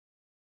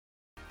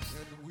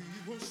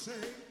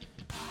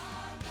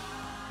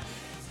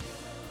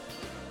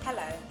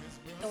Hello,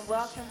 and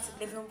welcome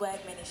to Living Word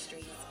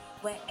Ministries,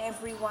 where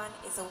everyone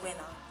is a winner.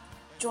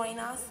 Join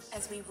us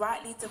as we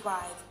rightly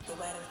divide the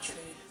word of truth.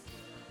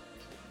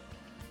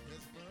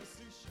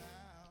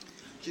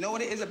 Do you know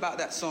what it is about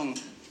that song?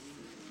 Do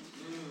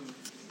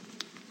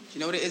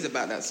you know what it is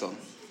about that song?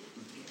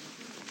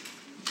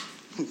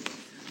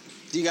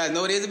 Do you guys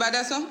know what it is about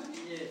that song? Do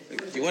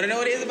you want to know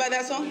what it is about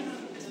that song?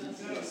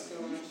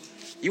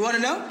 You want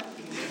to know?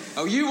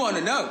 Oh, you want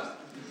to know?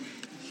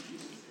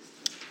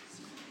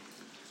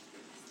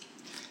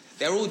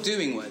 They're all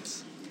doing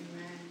words.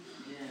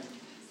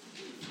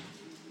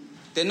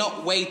 They're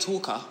not way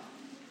talker,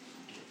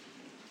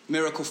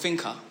 miracle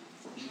thinker,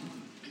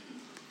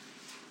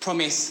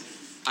 promise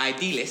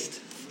idealist.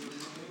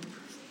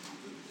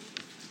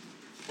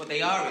 What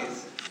they are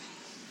is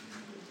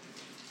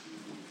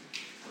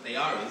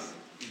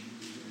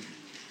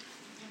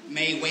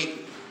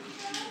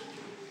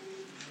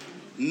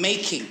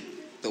making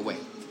the way,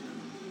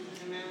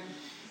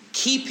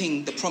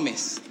 keeping the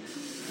promise.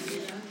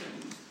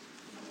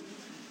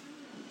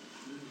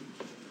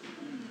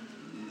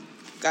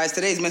 Guys,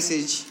 today's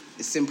message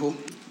is simple.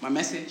 My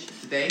message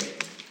today: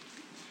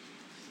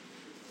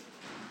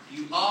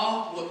 you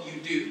are what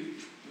you do,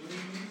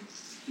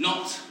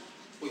 not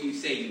what you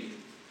say you do.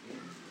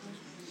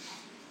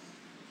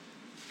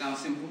 Sounds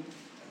simple?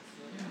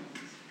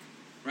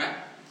 Right?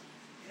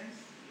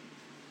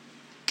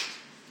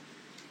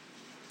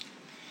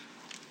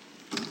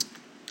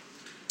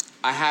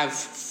 I have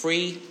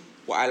 3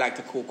 what I like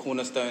to call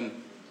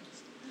cornerstone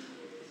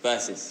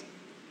verses.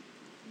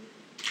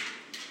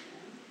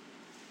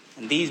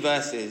 And these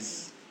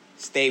verses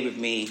stay with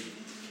me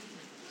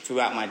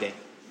throughout my day,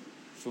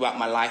 throughout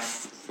my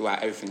life,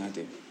 throughout everything I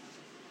do.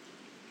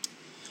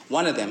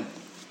 One of them,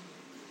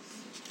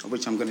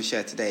 which I'm going to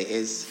share today,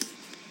 is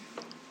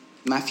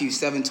Matthew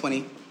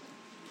 7:20.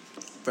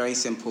 Very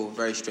simple,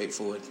 very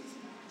straightforward.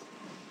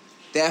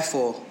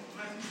 Therefore,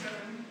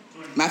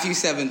 Matthew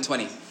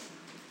 7:20.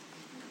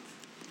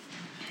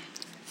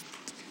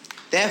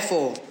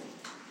 Therefore,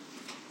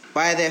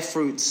 by their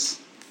fruits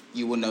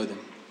you will know them.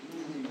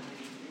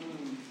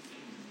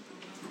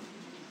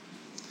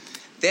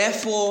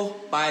 Therefore,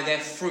 by their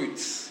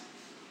fruits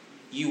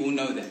you will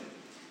know them.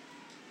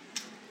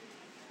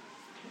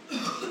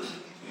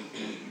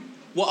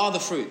 What are the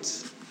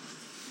fruits?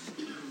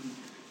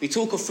 We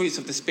talk of fruits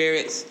of the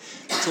spirits,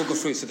 we talk of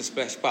fruits of the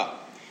flesh, but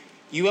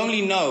you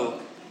only know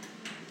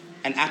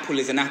an apple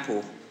is an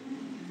apple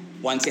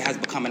once it has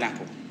become an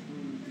apple.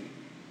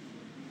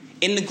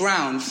 In the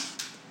ground,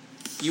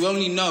 you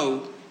only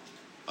know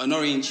an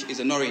orange is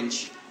an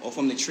orange, or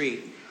from the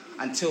tree,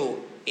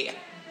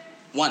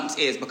 once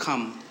it has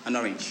become an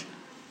orange.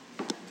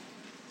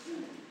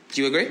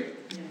 Do you agree?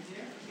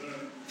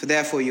 For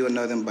therefore you will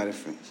know them by the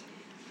fruits.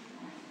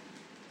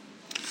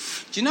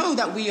 Do you know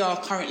that we are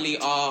currently,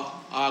 our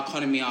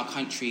economy, our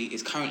country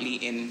is currently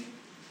in,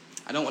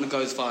 I don't want to go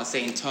as far as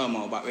saying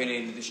turmoil, but we're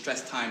in a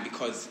distressed time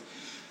because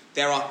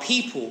there are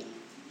people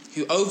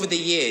who over the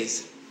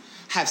years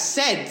have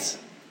said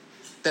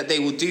that they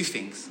will do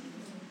things.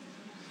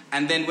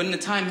 And then when the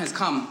time has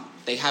come,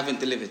 they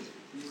haven't delivered.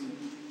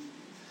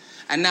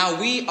 And now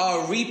we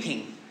are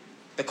reaping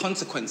the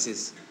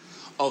consequences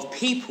of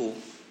people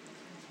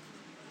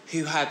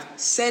who have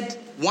said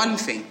one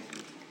thing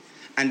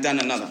and done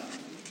another.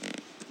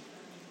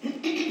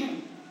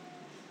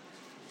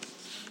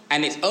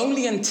 And it's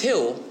only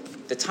until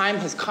the time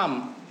has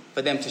come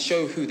for them to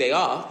show who they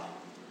are.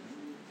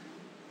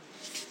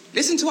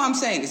 Listen to what I'm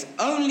saying.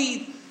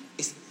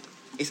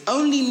 It's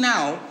only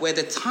now where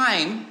the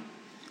time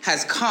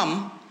has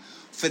come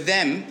for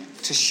them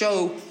to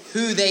show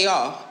who they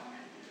are.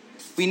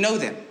 We know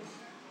them.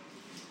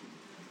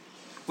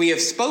 We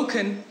have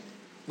spoken.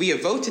 We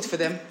have voted for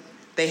them.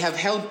 They have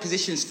held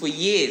positions for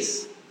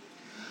years.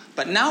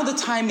 But now the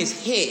time is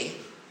here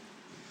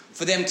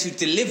for them to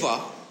deliver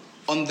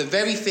on the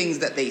very things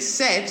that they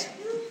said.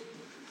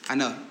 I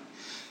know.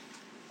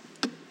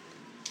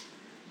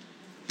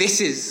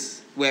 This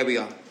is where we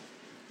are.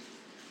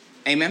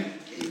 Amen?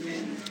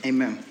 Amen.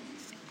 Amen.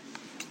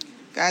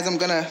 Guys, I'm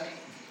just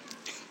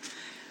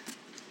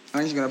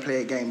going to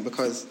play a game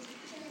because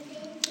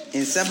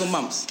in 7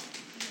 months,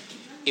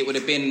 it would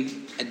have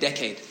been a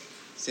decade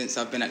since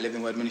I've been at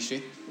Living Word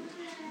Ministry.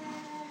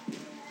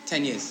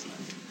 10 years.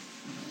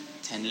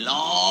 10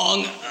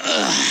 long.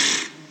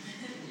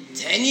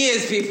 10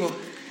 years, people.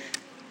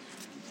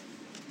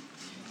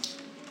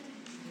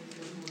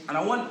 And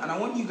I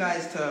want you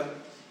guys to,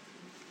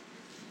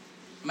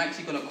 I'm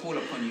actually going to call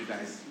upon you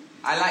guys.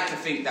 I like to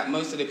think that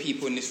most of the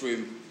people in this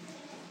room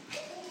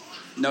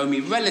know me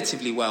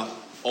relatively well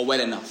or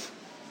well enough.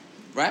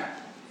 Right?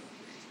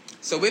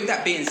 So with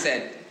that being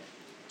said,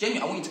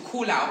 genuinely, I want you to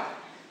call out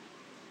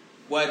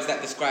words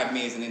that describe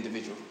me as an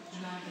individual.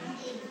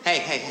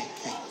 Hey,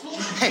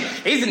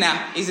 easy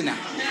now.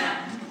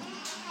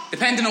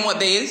 Depending on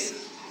what day is,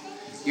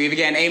 you either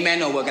get an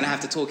amen or we're going to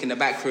have to talk in the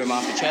back room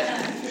after church.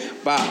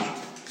 But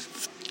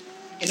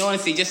in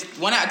honesty, just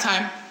one at a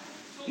time,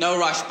 no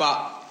rush,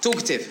 but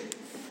Talkative.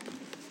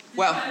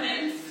 Well,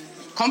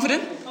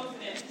 confident.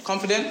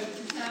 Confident.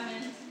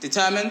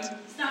 Determined.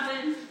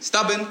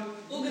 Stubborn.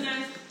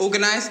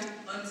 Organized.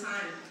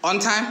 On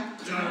time.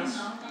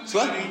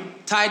 What?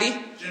 Tidy.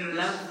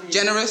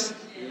 Generous.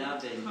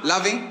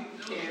 Loving.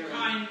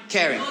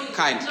 Caring.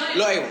 Kind.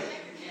 Loyal.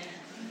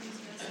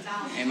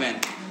 Amen.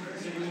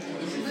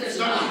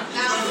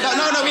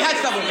 No, we had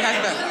stubborn.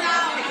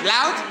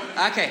 Loud?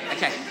 Okay.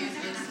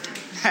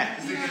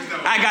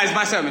 Alright guys,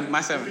 my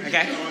sermon,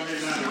 okay?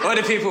 All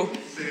the people.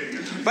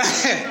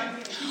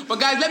 But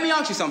guys, let me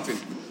ask you something.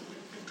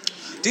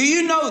 Do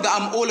you know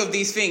that I'm all of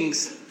these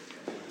things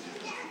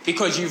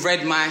because you've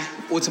read my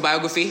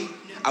autobiography,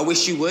 I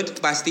Wish You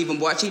Would, by Stephen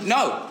Boachi?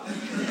 No.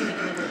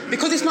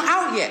 Because it's not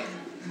out yet.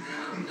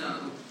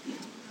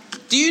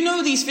 Do you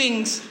know these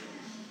things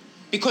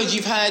because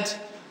you've heard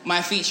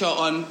my feature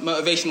on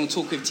Motivational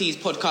Talk with T's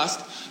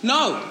podcast?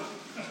 No.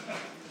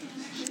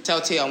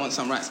 Tell T I want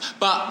some rights.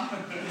 But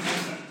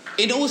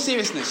in all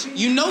seriousness,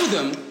 you know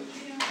them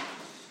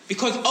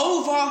because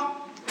over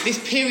this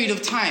period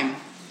of time,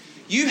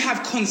 you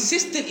have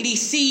consistently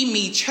seen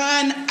me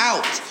churn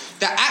out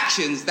the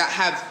actions that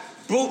have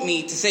brought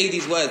me to say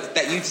these words,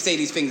 that you to say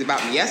these things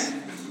about me, yes?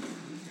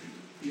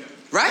 Yeah.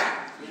 Right?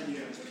 Yeah.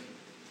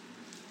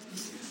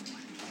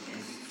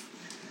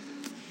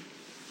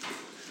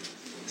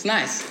 It's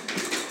nice.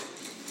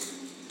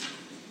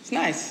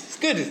 It's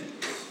good.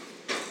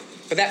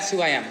 But that's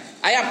who I am.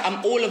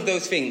 I'm all of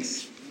those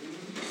things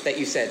that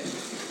you said.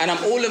 And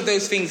I'm all of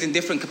those things in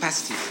different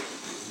capacities.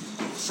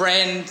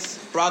 Friends,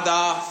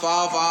 brother,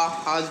 father,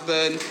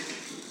 husband,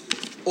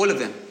 all of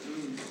them.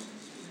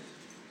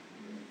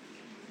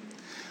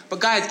 But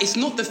guys, it's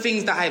not the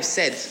things that I have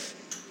said.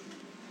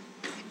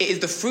 It is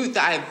the fruit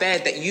that I have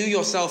bared that you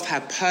yourself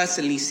have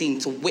personally seen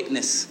to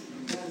witness.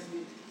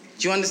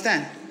 Do you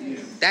understand? Yeah.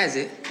 That is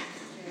it.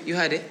 You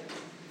heard it.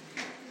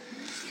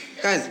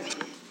 Guys,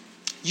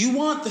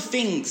 you aren't the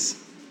things.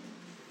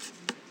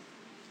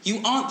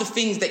 You aren't the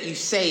things that you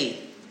say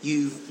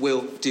you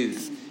will do.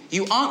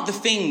 You aren't the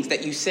things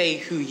that you say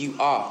who you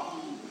are.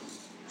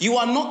 You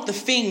are not the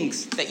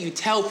things that you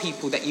tell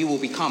people that you will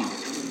become.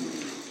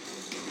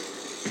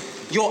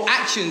 Your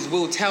actions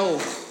will tell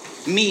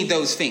me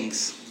those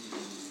things.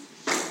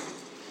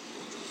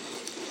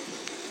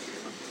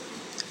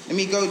 Let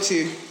me go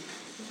to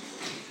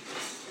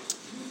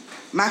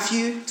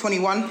Matthew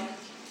 21,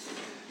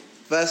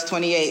 verse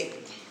 28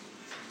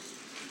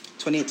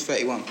 to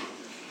 31.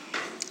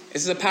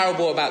 This is a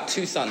parable about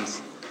two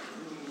sons.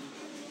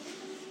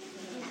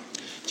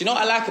 Do you know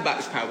what I like about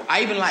this parable?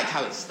 I even like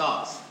how it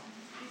starts.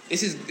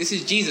 This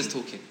is Jesus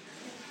talking.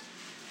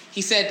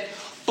 He said,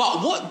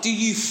 "But what do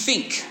you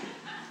think?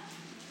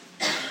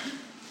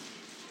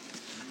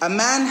 A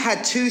man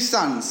had two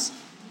sons,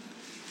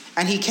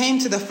 and he came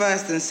to the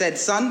first and said,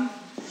 'Son,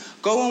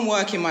 go and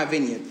work in my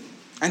vineyard.'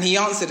 And he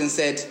answered and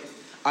said,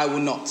 'I will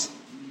not.'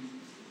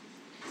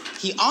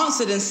 He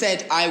answered and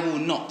said, 'I will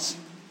not.'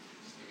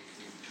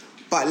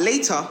 But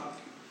later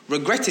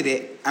regretted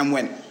it and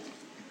went.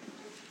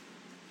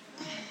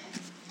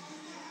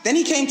 Then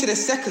he came to the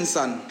second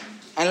son,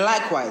 and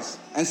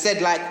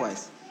said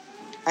likewise.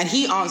 And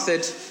he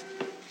answered,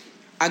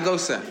 'I go,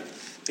 sir.'"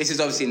 This is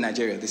obviously in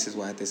Nigeria. This is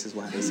why they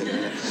said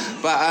it.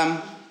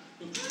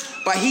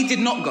 But he did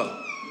not go.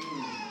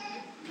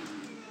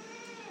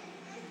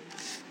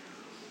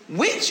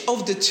 Which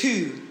of the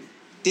two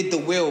did the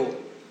will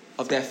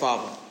of their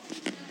father?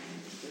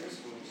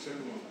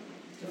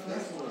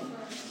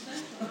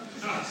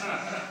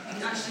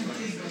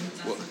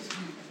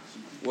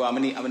 Well, I'm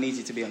gonna need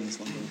you to be on this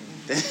one.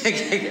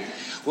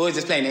 We're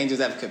just playing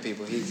Angel's Advocate,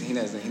 people. He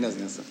knows the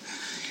answer.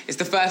 It's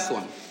the first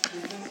one.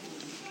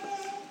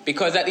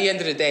 Because at the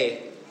end of the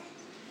day,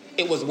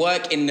 it was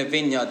work in the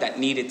vineyard that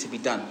needed to be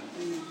done.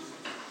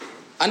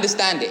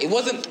 Understand it. It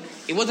wasn't,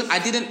 I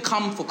didn't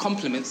come for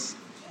compliments.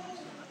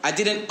 I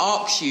didn't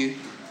ask you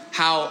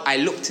how I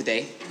look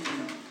today.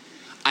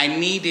 I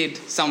needed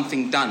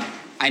something done.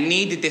 I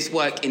needed this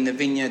work in the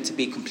vineyard to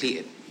be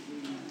completed.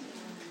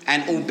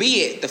 And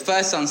albeit the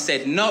first son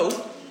said no,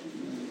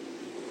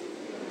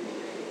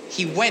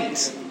 he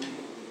went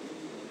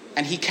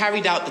and he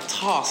carried out the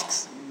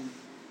tasks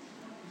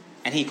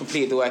and he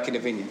completed the work in the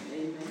vineyard.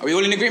 Are we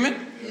all in agreement?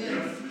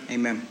 Yes.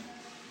 Amen.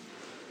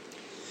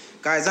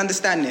 Guys,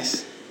 understand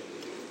this.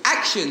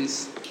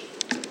 Actions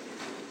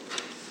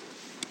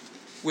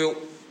will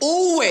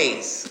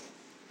always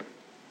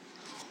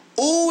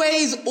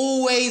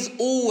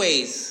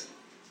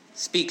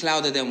speak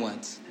louder than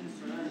words.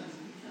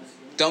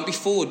 Don't be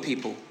forward,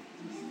 people.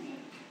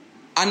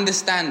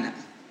 Understand that.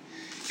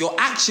 Your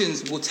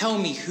actions will tell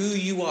me who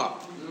you are.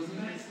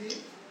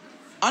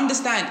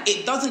 Understand,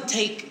 it doesn't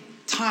take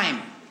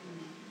time.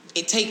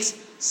 It takes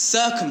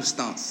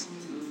circumstance.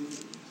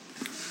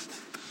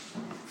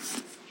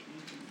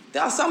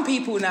 There are some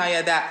people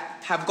now that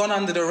have gone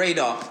under the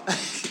radar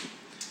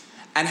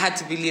and had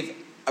to live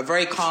a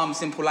very calm,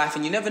 simple life,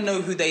 and you never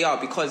know who they are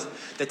because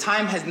the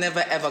time has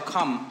never ever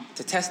come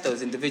to test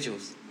those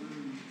individuals.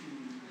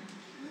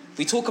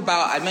 We talk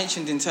about, I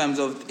mentioned in terms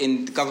of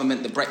in the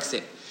government, the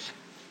Brexit.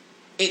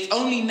 it's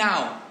only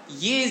now,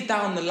 years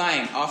down the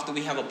line, after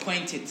we have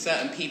appointed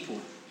certain people,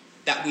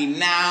 that we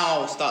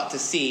now start to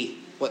see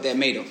what they're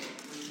made of.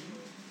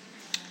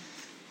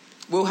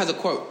 Will has a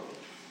quote,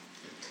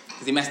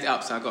 because he messed it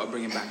up, so I've got to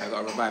bring him back. I've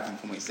got to revive him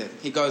from what he said.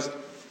 He goes,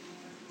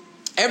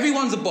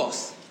 everyone's a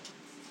boss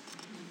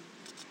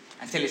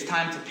until it's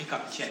time to pick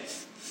up the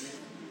checks.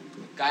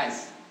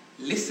 Guys,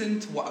 listen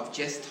to what I've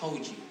just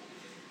told you.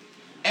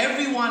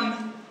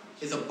 Everyone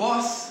is a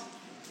boss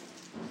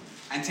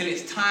until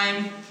it's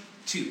time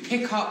to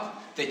pick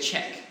up the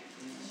check.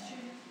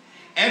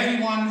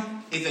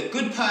 Everyone is a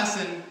good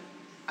person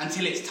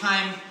until it's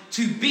time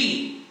to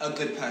be a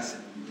good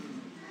person.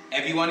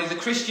 Everyone is a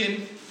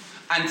Christian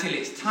until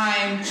it's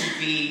time to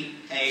be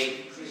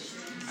a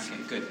Christian.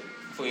 Okay, good.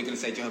 I thought you were going to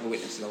say Jehovah's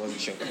Witness, so I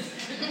wasn't sure.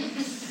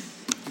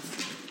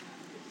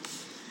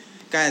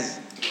 Guys,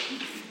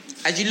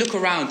 as you look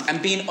around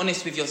and being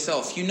honest with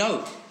yourself, you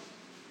know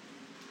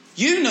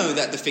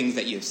that the things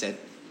that you've said,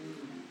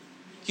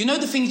 you know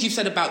the things you've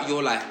said about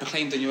your life,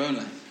 proclaimed in your own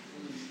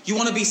life. You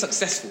want to be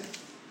successful.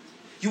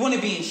 You want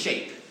to be in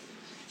shape.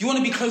 You want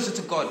to be closer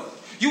to God.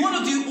 You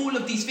want to do all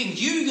of these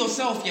things. You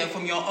yourself,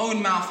 from your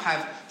own mouth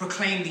have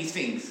proclaimed these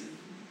things.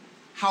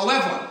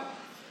 However,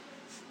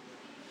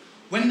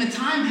 when the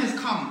time has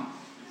come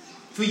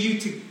for you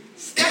to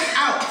step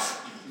out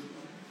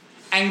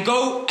and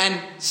go and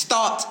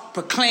start,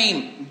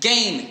 proclaim,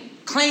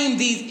 claim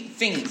these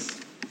things,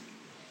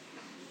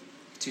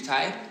 too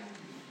tired?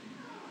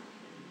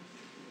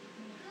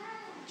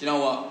 Do you know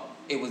what?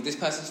 It was this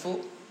person's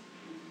fault.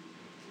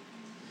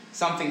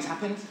 Something's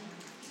happened.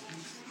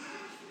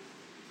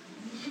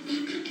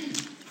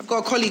 I've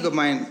got a colleague of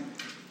mine,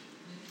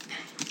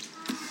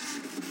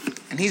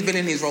 and he's been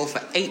in his role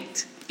for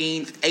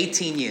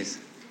 18 years.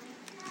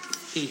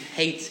 He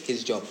hates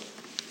his job.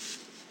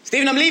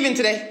 Stephen, I'm leaving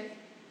today.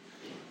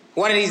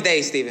 One of these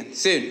days, Stephen,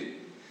 soon.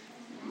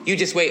 You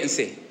just wait and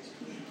see.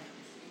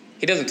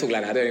 He doesn't talk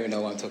like that. I don't even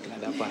know why I'm talking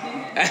like that. But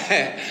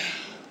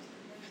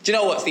do you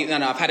know what, Stephen?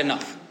 No, I've had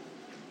enough.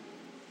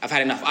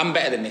 I'm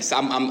better than this.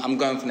 I'm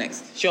going for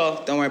next.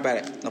 Sure, don't worry about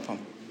it. No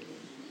problem.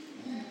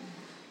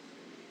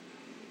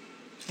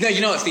 No,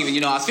 you know what,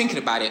 Stephen? I was thinking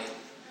about it.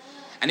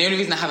 And the only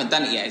reason I haven't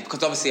done it yet is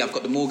because obviously I've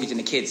got the mortgage and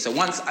the kids. So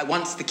once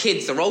the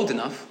kids are old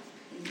enough,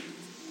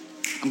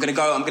 I'm going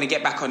to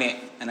get back on it.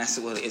 And that's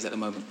what it is at the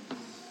moment.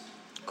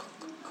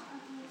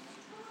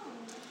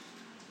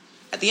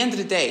 At the end of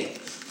the day,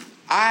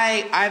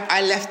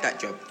 I left that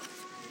job.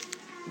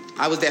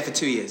 I was there for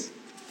 2 years.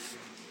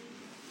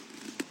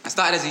 I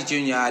started as his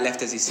junior, I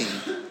left as his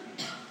senior.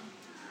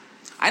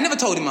 I never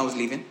told him I was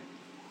leaving.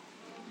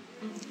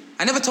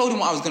 I never told him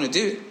what I was going to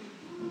do.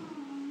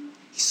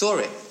 He saw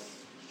it.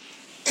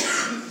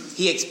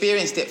 He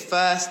experienced it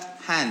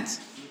firsthand.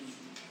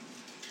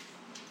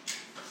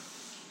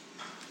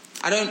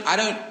 I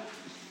don't,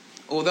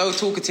 although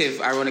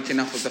talkative, ironic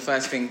enough, was the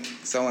first thing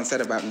someone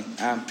said about me.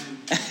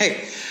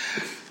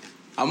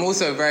 I'm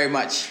also very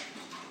much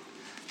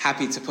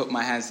happy to put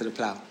my hands to the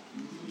plough.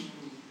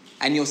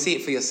 And you'll see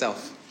it for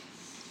yourself.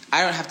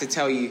 I don't have to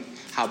tell you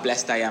how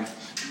blessed I am,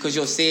 because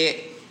you'll see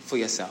it for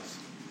yourself.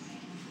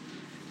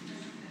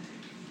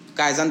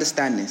 Guys,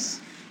 understand this.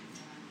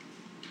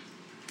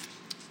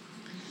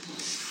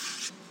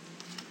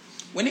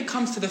 When it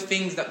comes to the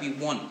things that we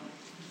want,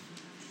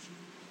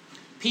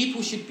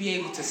 people should be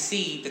able to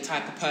see the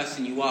type of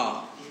person you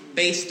are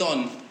based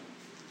on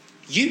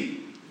you.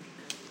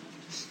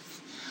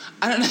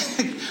 I don't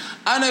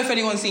know if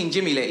anyone's seen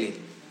Jimmy lately.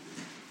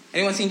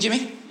 Anyone seen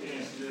Jimmy?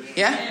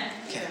 Yeah?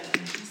 Okay.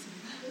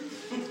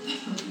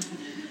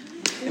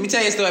 Let me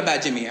tell you a story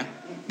about Jimmy, yeah?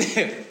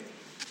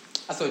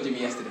 I saw Jimmy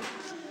yesterday.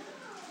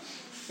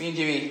 Me and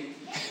Jimmy,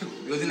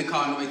 we was in the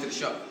car on the way to the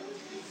shop.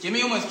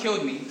 Jimmy almost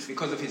killed me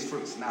because of his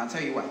fruits. Now, I'll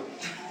tell you why.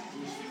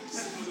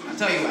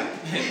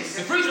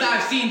 The fruits that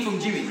I've seen from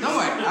Jimmy. Don't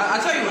worry,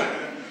 I'll tell you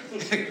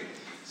why.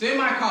 So in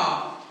my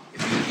car,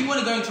 if you want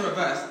to go into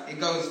reverse, it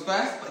goes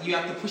first, but you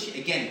have to push it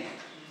again.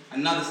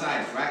 Another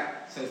side,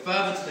 right? So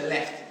further to the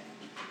left.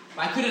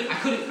 But I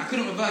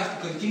couldn't reverse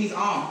because Jimmy's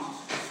arm,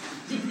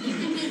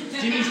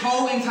 Jimmy's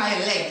whole entire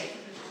leg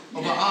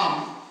of her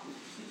arm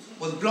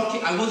was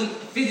blocking. I wasn't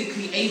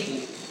physically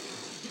able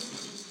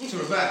to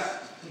reverse.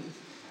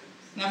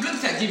 And I've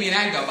looked at Jimmy in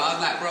anger, but I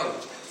was like, bro,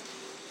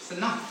 it's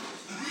enough.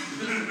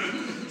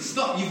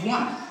 Stop, you've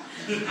won.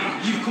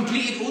 You've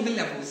completed all the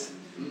levels.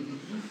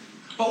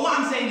 But what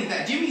I'm saying is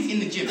that Jimmy's in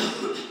the gym.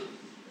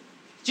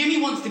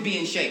 Jimmy wants to be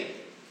in shape.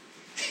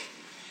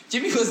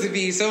 Jimmy wants to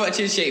be so much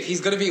in shape,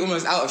 he's going to be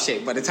almost out of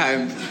shape by the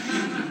time.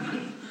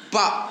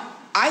 But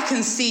I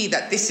can see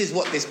that this is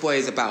what this boy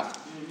is about.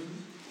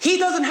 He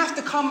doesn't have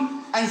to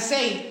come and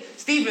say,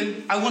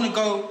 Stephen, I want to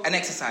go and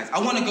exercise. I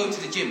want to go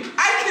to the gym.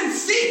 I can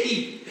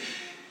see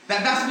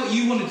that that's what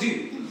you want to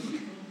do.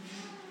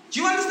 Do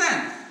you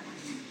understand?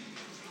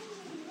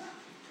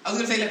 I was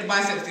going to say let the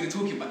biceps do the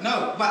talking, but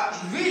no. But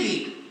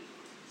really,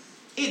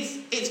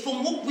 it's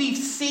from what we've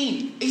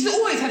seen. He's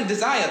always had a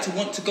desire to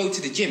want to go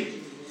to the gym.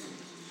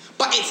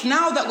 But it's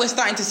now that we're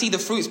starting to see the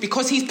fruits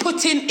because he's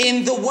putting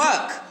in the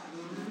work.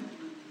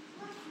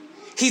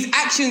 His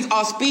actions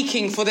are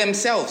speaking for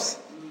themselves.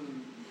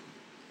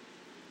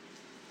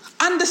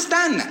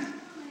 Understand that.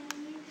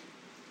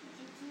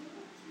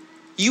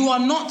 You are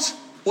not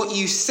what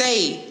you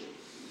say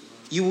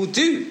you will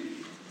do.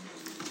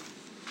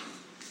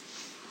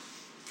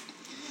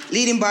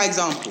 Leading by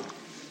example.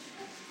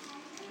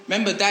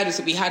 Remember,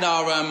 we had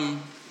our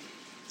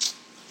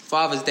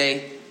Father's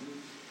Day,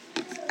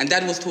 and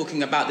Dad was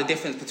talking about the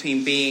difference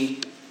between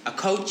being a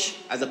coach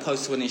as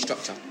opposed to an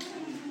instructor.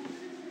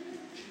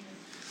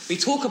 We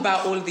talk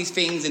about all of these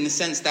things in the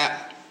sense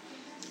that,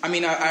 I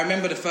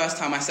remember the first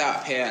time I sat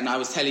up here and I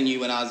was telling you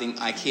when I was in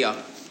IKEA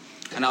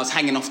and I was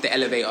hanging off the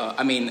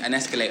an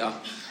escalator,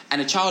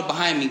 and a child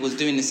behind me was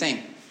doing the same.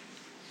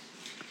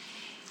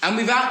 And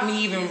without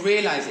me even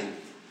realizing,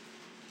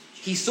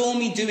 he saw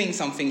me doing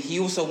something, he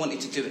also wanted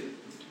to do it.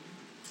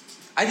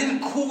 I didn't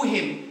call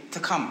him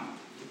to come.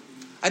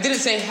 I didn't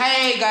say,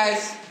 hey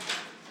guys,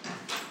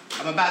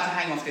 I'm about to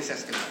hang off this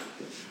escalator.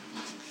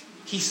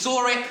 He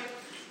saw it,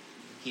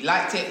 he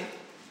liked it,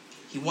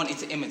 he wanted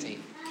to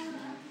imitate.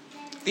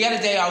 The other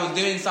day I was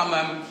doing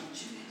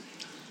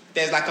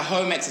there's like a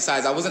home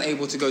exercise. I wasn't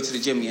able to go to the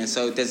gym yet,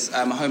 so there's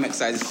a home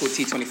exercise, it's called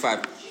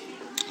T25.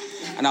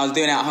 And I was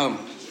doing it at home.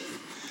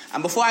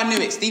 And before I knew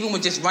it, Stephen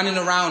was just running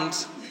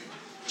around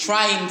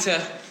trying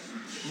to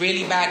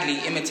really badly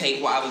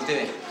imitate what I was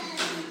doing.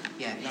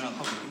 Yeah, no,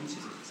 coffee.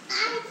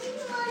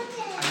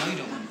 I know you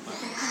don't want it.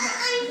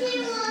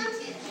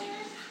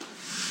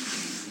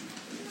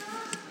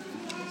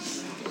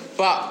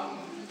 But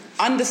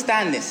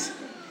understand this.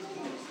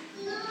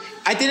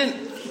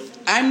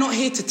 I'm not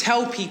here to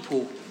tell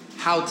people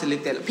how to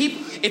live their life.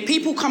 If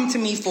people come to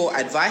me for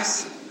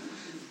advice,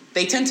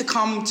 they tend to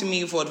come to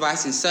me for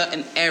advice in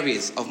certain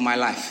areas of my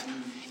life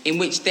in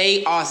which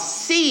they are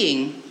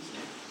seeing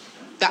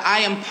that I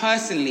am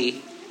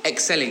personally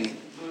excelling in.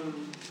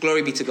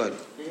 Glory be to God.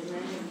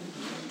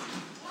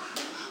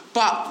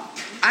 But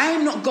I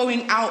am not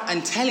going out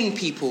and telling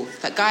people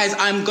that, guys,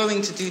 I'm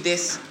going to do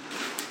this.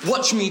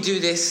 Watch me do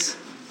this.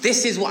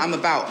 This is what I'm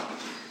about.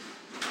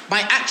 My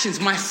actions,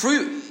 my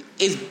fruit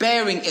is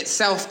bearing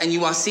itself, and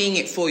you are seeing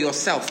it for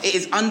yourself. It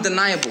is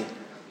undeniable.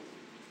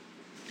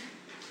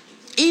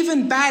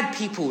 Even bad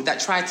people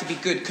that try to be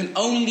good can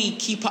only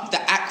keep up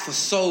the act for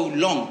so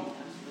long.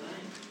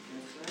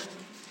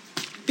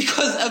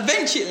 Because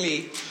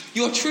eventually,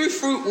 your true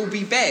fruit will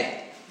be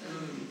bared.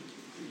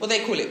 What do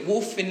they call it?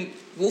 Wolf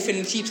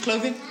in sheep's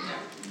clothing?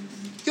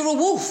 You're a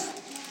wolf.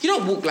 You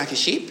don't walk like a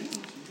sheep.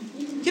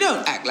 You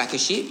don't act like a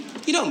sheep.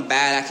 You don't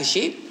bear like a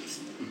sheep.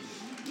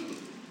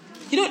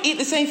 You don't eat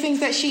the same things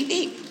that sheep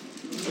eat.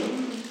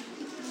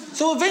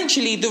 So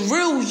eventually, the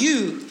real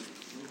you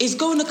is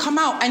going to come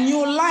out, and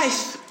your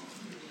life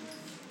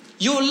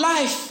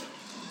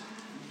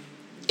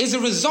is a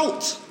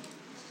result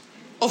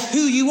of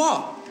who you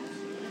are.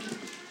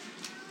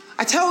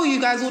 I tell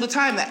you guys all the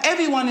time that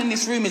everyone in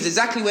this room is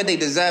exactly where they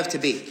deserve to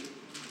be.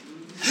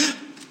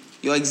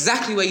 You're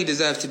exactly where you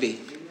deserve to be.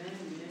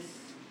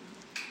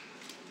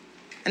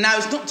 And now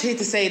it's not here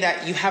to say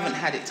that you haven't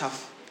had it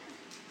tough.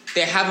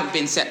 There haven't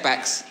been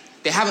setbacks.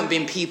 There haven't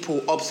been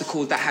people,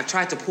 obstacles that have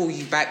tried to pull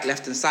you back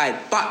left and side.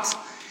 But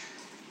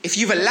if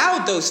you've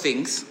allowed those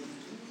things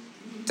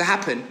to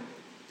happen,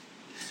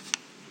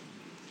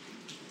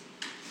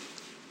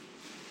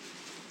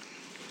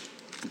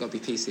 I've got to be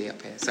PC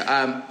up here. So,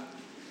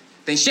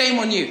 then shame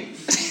on you.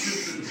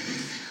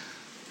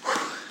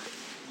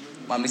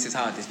 Mum, this is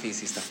hard, this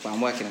PC stuff, but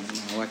I'm working on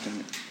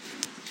it.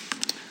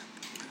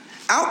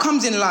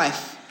 Outcomes in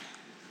life.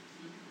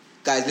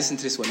 Guys, listen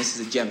to this one. This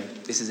is a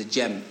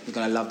gem. You're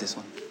going to love this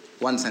one.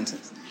 One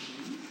sentence.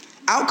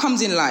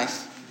 Outcomes in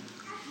life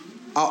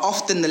are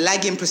often the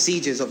lagging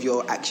procedures of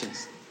your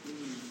actions.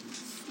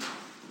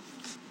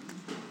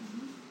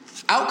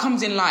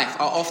 Outcomes in life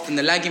are often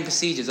the lagging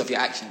procedures of your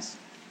actions.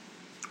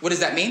 What does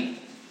that mean?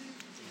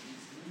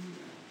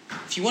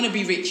 If you want to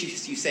be rich,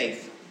 you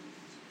save.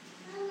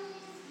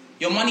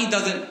 Your money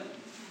doesn't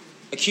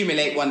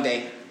accumulate one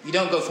day. You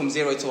don't go from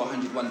 0 to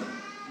 100 one day.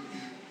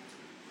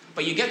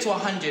 But you get to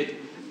 100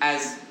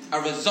 as a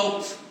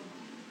result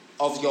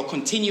of your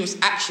continuous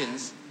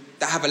actions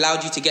that have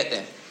allowed you to get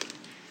there.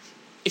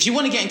 If you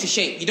want to get into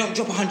shape, you don't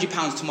drop 100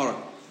 pounds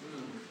tomorrow.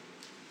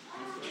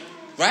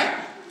 Right?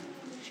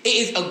 It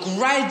is a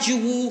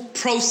gradual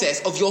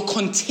process of your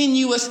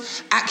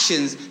continuous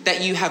actions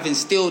that you have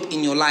instilled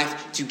in your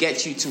life to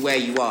get you to where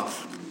you are.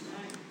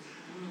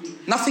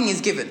 Nothing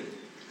is given.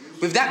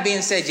 With that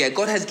being said,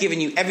 God has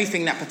given you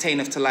everything that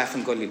pertaineth to life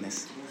and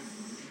godliness.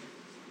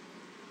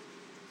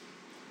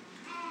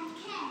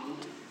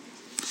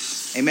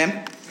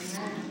 Amen?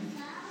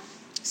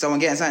 Someone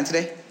getting something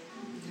today?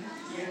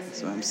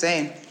 That's what I'm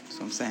saying.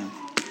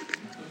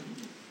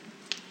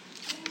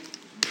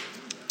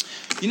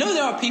 You know,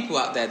 there are people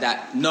out there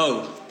that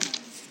know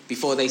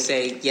before they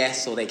say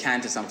yes or they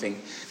can to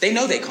something. They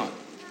know they can't.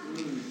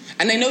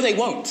 And they know they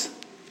won't.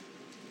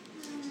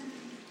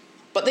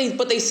 But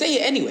they say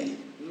it anyway.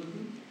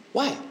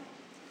 Why?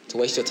 To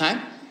waste your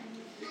time?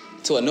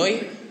 To annoy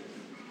you?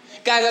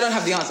 Guys, I don't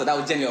have the answer. That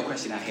was genuine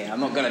question out here. I'm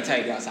not going to tell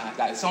you the answer.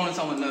 Like, if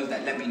someone knows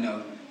that, let me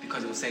know,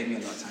 because it will save me a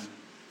lot of time.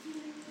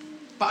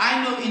 But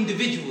I know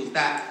individuals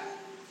that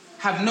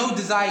have no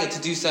desire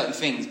to do certain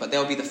things, but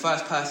they'll be the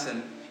first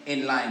person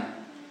in line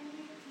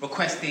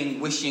requesting,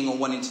 wishing, or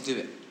wanting to do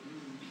it.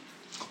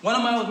 One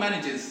of my old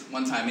managers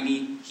one time, and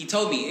he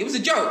told me, it was a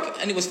joke,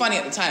 and it was funny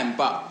at the time,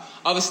 but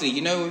obviously,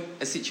 you know,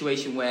 a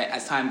situation where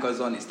as time goes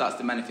on, it starts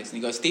to manifest.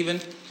 And he goes, Stephen,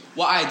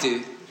 what I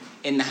do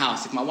in the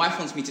house, if my wife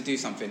wants me to do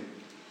something,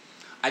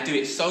 I do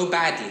it so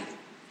badly.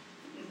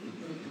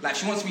 Like,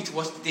 she wants me to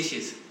wash the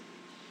dishes.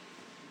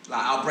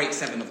 Like, I'll break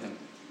 7 of them.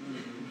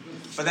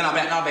 But then I'll be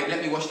like, no, babe,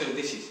 let me wash those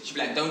dishes. She'll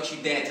be like, don't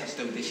you dare touch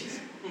those dishes.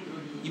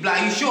 You'll be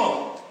like, are you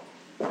sure?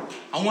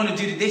 I want to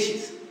do the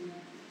dishes.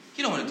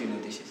 You don't want to do no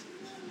dishes.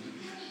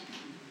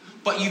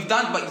 But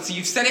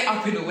you've set it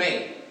up in a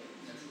way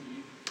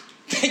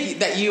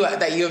that you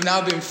have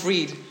now been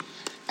freed,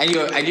 and you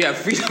have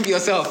freed up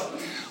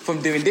yourself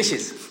from doing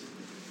dishes.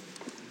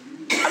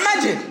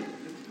 Imagine.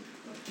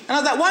 And I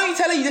was like, why don't you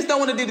tell her you just don't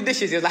want to do the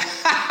dishes? He was like,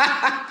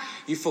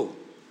 you fool.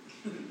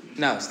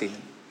 No,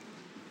 Stephen.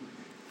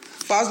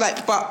 But I was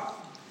like, but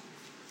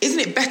isn't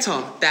it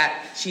better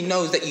that she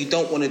knows that you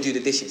don't want to do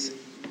the dishes?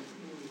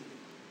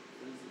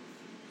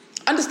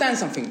 Understand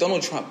something,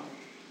 Donald Trump.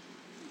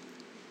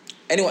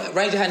 Anyone,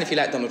 raise your hand if you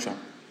like Donald Trump.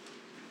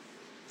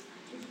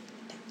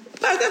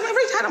 No, raise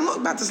your hand, I'm not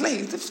about to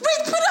slay. Put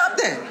it up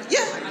there.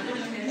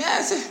 Yeah.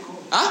 Yeah.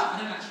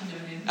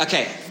 Huh?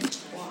 Okay.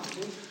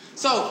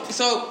 So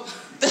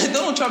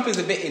Donald Trump is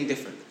a bit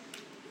indifferent,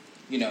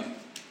 you know.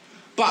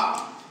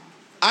 But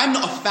I'm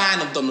not a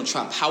fan of Donald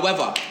Trump.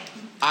 However,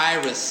 I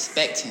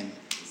respect him.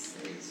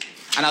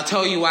 And I'll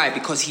tell you why.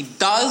 Because he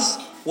does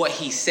what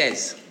he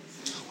says,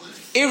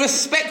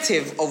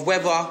 irrespective of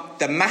whether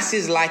the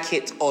masses like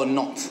it or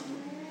not.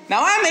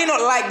 Now, I may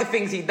not like the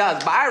things he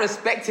does, but I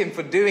respect him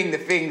for doing the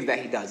things that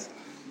he does.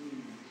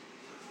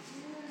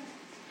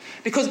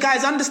 Because,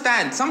 guys,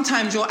 understand,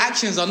 sometimes your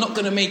actions are not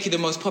going to make you the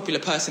most popular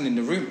person in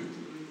the room.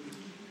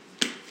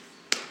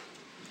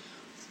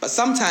 But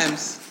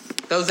sometimes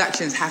those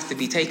actions have to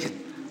be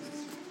taken.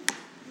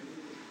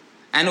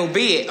 And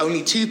albeit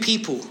only 2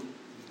 people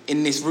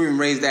in this room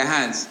raised their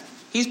hands,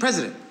 he's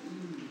president.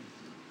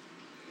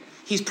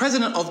 He's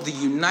president of the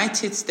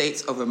United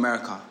States of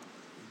America,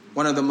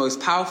 one of the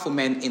most powerful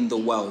men in the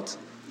world,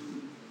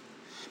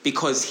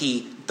 because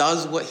he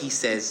does what he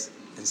says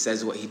and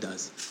says what he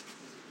does.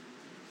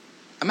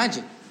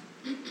 Imagine.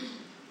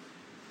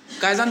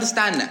 Guys,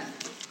 understand that.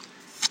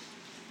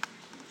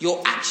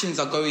 Your actions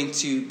are going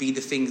to be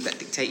the things that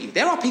dictate you.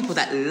 There are people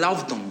that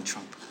love Donald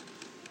Trump.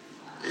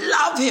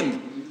 Love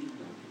him.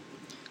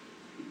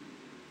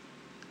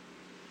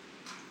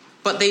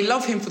 But they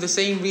love him for the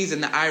same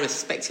reason that I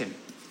respect him.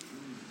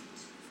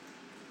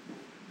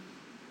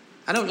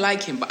 I don't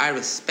like him, but I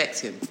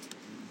respect him.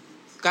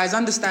 Guys,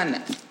 understand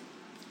that.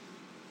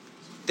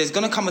 There's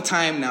going to come a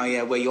time now,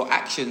 where your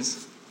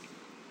actions,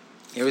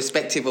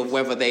 irrespective of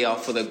whether they are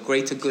for the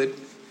greater good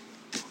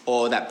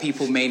or that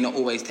people may not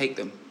always take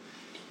them,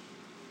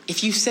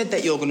 if you said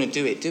that you're going to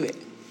do it, do it.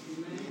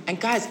 And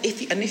guys,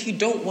 if you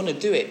don't want to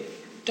do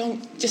it,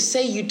 don't just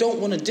say you don't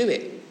want to do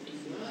it.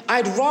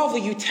 I'd rather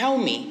you tell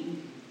me,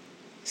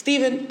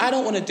 Stephen, I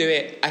don't want to do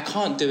it, I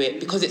can't do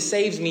it, because it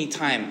saves me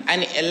time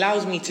and it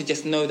allows me to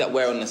just know that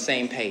we're on the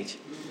same page.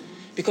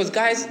 Because,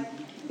 guys,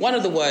 one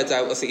of the words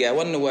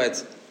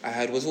I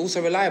heard was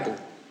also reliable.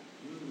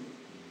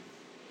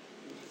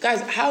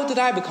 Guys, how did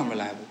I become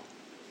reliable?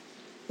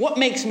 What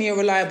makes me a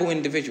reliable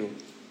individual?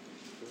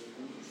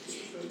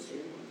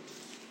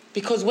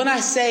 Because when I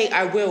say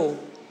I will,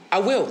 I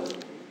will.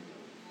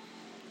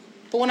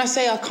 But when I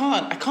say I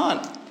can't, I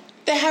can't.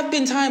 There have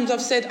been times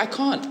I've said I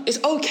can't.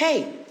 It's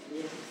okay.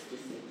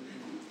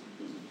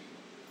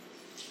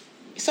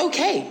 It's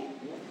okay.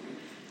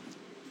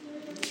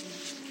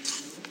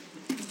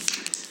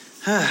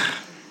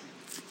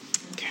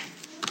 Okay.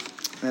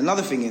 And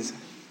another thing is,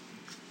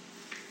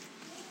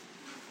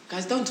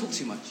 guys, don't talk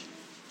too much.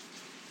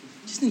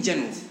 Just in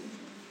general.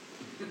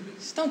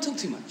 Just don't talk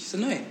too much. It's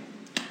annoying.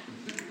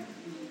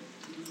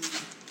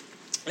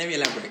 Let me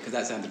elaborate, because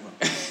that sounded wrong.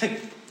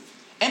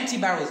 Empty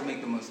barrels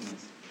make the most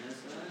noise.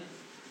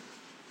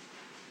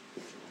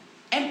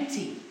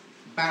 Empty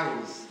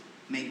barrels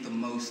make the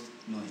most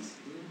noise.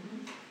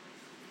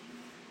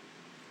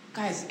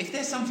 Guys, if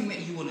there's something that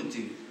you want to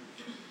do,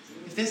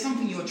 if there's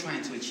something you're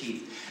trying to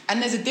achieve,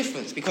 and there's a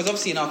difference, because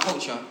obviously in our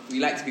culture, we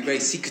like to be very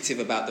secretive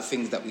about the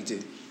things that we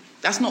do.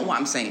 That's not what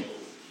I'm saying.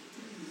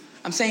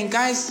 I'm saying,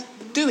 guys,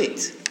 do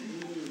it.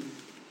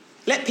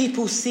 Let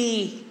people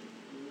see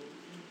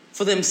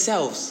for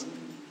themselves.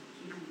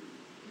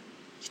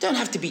 You don't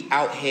have to be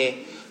out here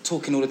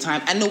talking all the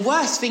time. And the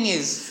worst thing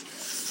is,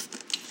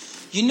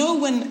 you know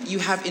when you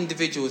have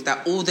individuals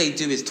that all they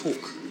do is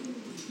talk,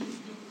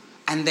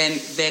 and then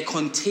they're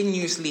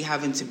continuously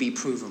having to be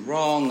proven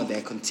wrong, or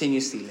they're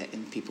continuously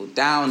letting people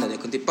down,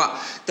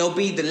 but they'll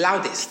be the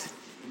loudest.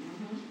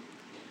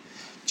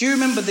 Do you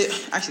remember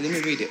actually,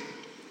 let me read it.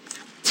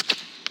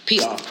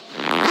 Peter.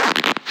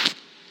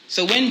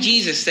 So when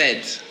Jesus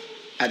said,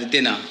 at the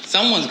dinner.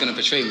 Someone's going to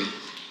betray me.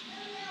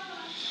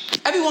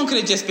 Everyone could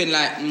have just been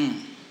like,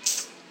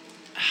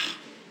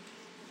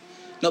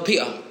 Not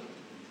Peter.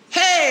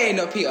 Hey,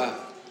 not Peter.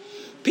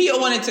 Peter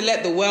wanted to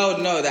let the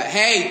world know that,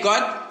 hey,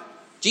 God,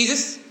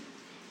 Jesus,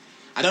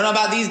 I don't know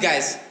about these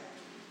guys,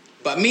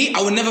 but me,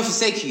 I will never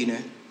forsake you,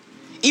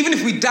 Even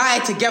if we die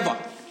together,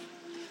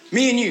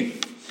 me and you.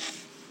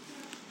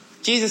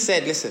 Jesus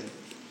said, listen,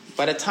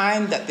 by the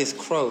time that this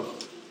crow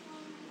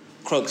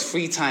croaks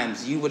 3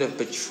 times, you would have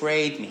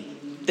betrayed me,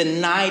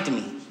 denied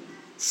me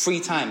 3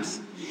 times.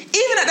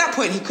 Even at that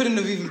point, he couldn't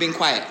have even been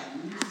quiet.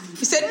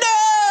 He said,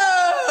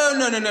 no,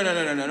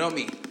 not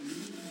me.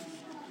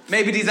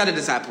 Maybe these other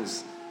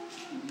disciples.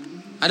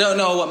 I don't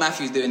know what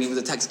Matthew's doing. He was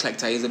a tax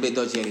collector. He's a bit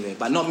dodgy anyway,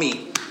 but not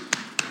me.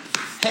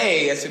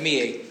 Hey, as for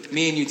me,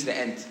 me and you to the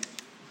end.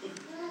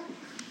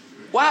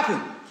 What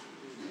happened?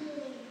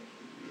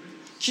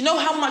 Do you know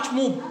how much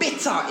more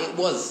bitter it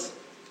was?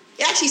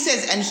 It actually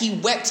says, and he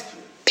wept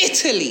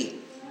bitterly.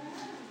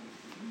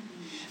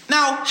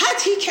 Now,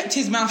 had he kept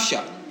his mouth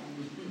shut,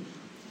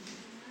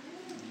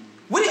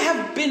 would it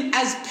have been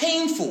as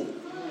painful?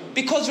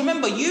 Because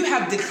remember, you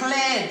have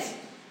declared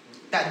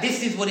that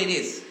this is what it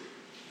is.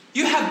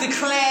 You have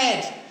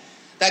declared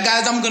that,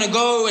 guys, I'm going to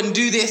go and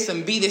do this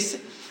and be this.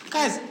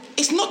 Guys,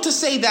 it's not to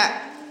say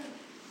that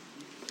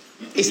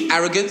it's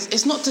arrogance.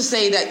 It's not to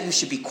say that you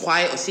should be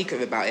quiet or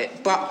secret about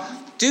it, but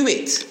do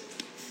it.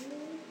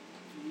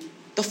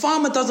 The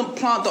farmer doesn't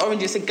plant the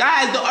oranges and say,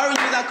 guys, the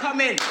oranges are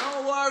coming.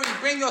 Don't worry,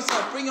 bring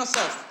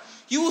yourself.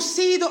 You will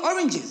see the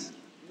oranges.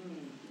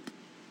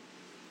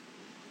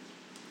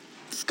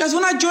 Guys,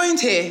 when I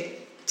joined here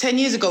 10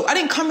 years ago, I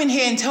didn't come in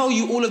here and tell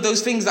you all of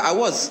those things that I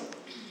was.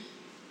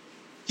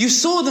 You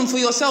saw them for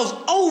yourselves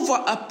over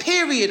a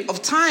period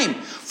of time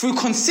through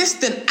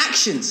consistent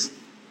actions.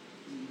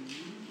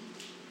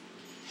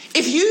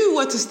 If you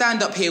were to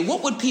stand up here,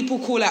 what would people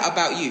call out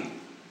about you?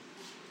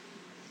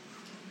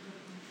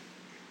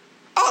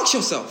 Ask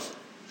yourself.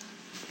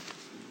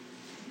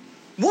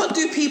 What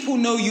do people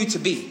know you to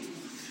be?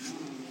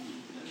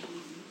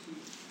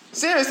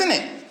 Serious, isn't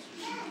it?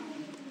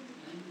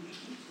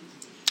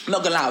 I'm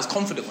not gonna lie, I was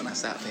confident when I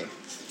sat up here.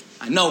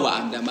 I know what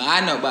I'm doing, but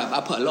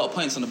I put a lot of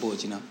points on the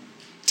board,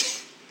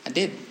 I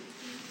did.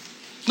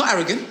 Not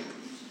arrogant.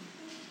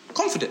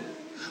 Confident.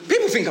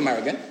 People think I'm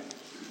arrogant.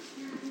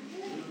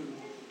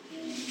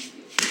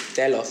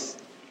 They're lost.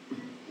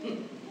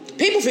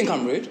 People think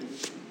I'm rude.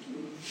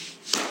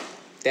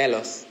 They're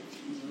lost.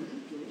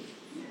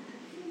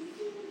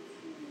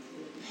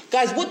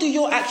 Guys, what do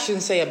your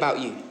actions say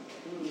about you?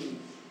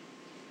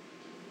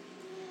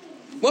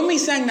 When we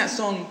sang that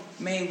song,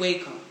 May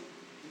Wake Up,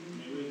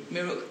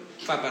 Miracle,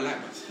 wow.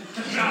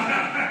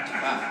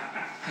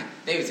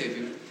 David said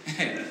it.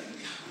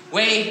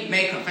 Way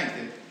Maker, thank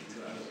you.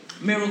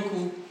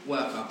 Miracle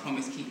Worker,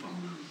 Promise Keeper.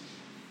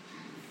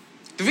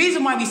 The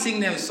reason why we sing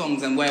those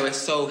songs and why we're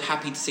so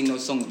happy to sing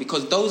those songs,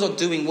 because those are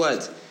doing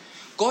words.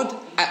 God,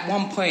 at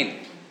one point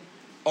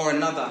or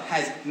another,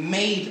 has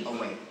made a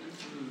way.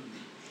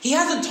 He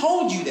hasn't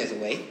told you there's a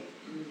way.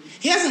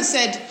 He hasn't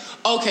said,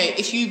 okay,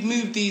 if you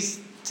move these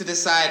to the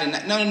side and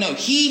that. No.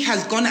 He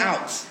has gone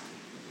out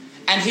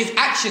and his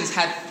actions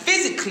have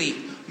physically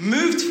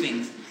moved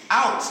things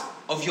out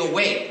of your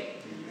way.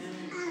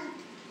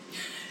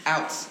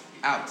 Out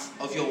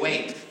of your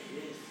way.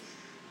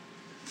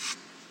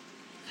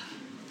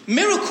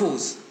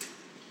 Miracles,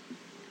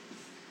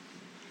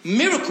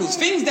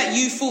 things that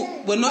you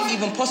thought were not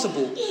even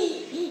possible.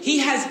 He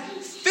has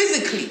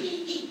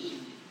physically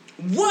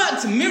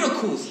worked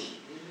miracles,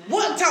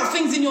 worked out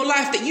things in your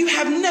life that you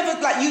have never,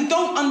 you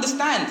don't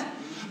understand.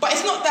 But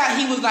it's not that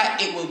he was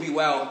like, it will be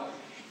well.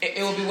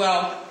 It will be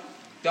well.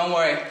 Don't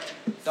worry,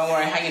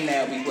 hang in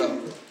there, it'll be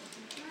well.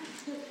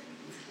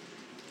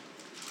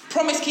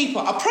 Promise keeper.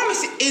 A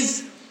promise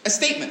is a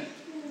statement.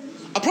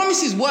 A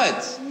promise is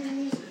words.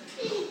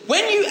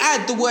 When you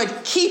add the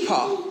word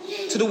keeper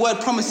to the word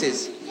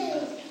promises,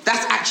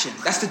 that's action.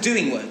 That's the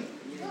doing word.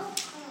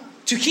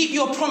 To keep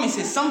your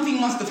promises, something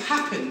must have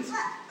happened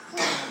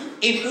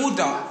in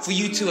order for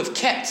you to have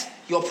kept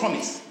your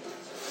promise.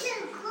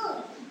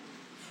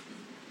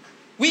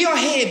 We are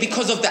here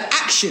because of the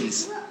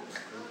actions.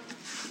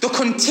 The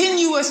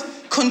continuous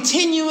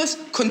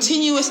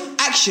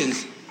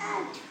actions.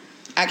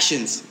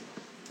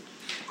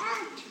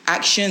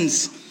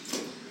 Actions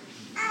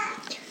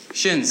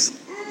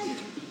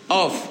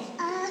of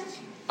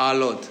our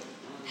Lord.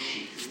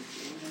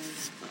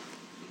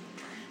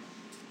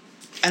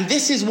 And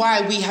this is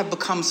why we have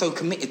become so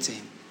committed to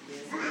him.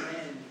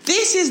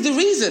 This is the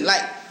reason.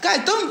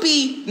 Guys, don't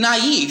be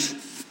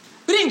naive.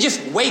 We didn't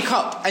just wake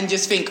up and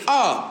just think,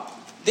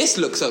 this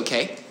looks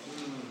okay.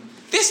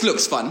 This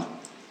looks fun.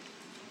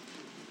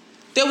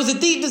 There was a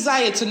deep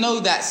desire to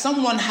know that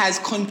someone has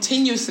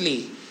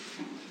continuously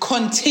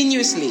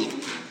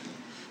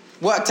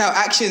worked out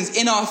actions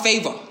in our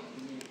favor.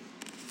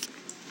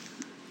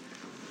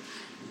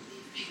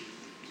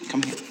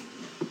 Come here.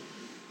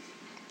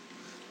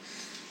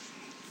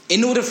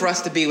 In order for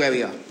us to be where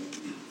we are.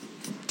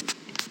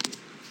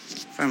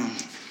 I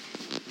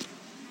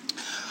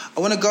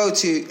want to go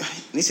to,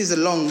 this is a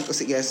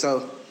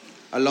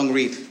long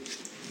read.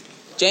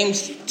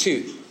 James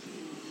 2,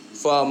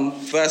 from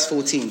verse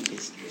 14,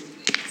 please.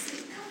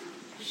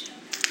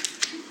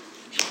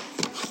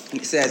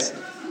 It says,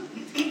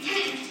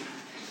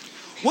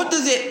 what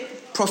does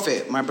it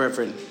profit, my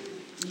brethren,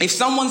 if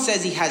someone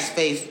says he has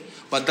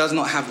faith but does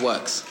not have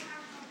works?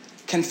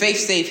 Can faith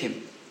save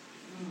him?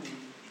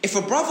 If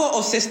a brother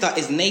or sister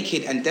is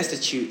naked and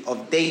destitute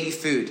of daily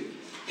food,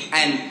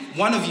 and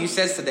one of you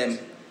says to them,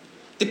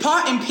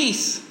 depart in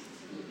peace,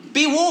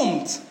 be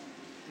warmed,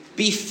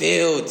 be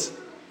filled,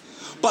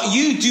 but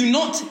you do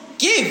not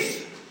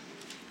give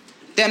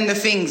them the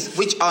things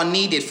which are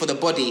needed for the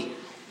body,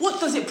 what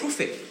does it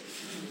profit?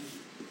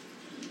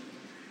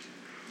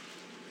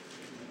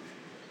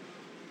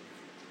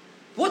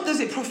 What does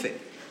it profit?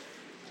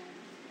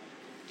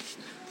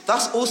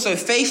 Thus also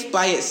faith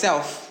by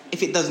itself,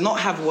 if it does not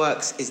have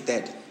works, is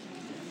dead.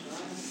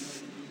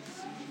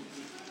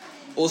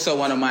 Also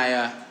one of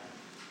my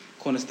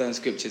cornerstone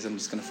scriptures, I'm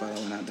just going to throw that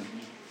one out there.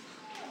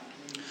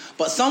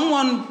 But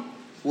someone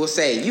will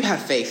say, you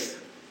have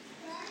faith,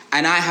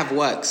 and I have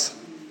works.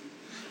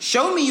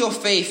 Show me your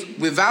faith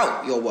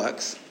without your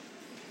works.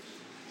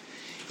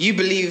 You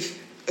believe,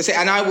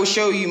 and I will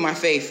show you my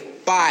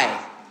faith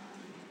by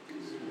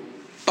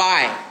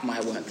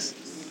my works.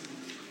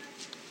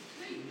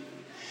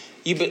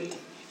 You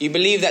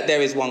believe that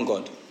there is one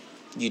God.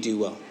 You do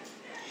well.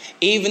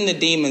 Even the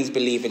demons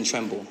believe and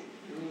tremble.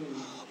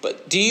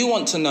 But do you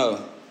want to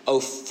know, O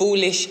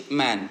foolish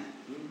man,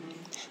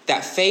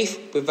 that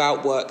faith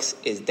without works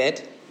is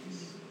dead?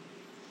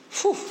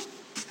 Whew,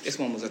 this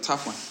one was a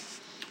tough one.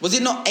 Was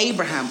it not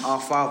Abraham, our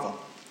father,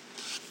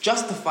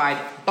 justified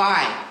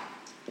by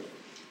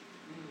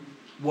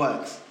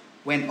works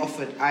when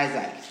offered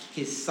Isaac,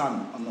 his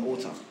son, on the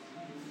altar?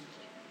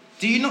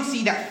 Do you not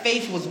see that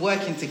faith was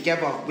working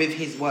together with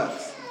his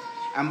works,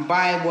 and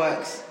by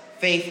works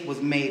faith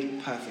was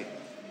made perfect?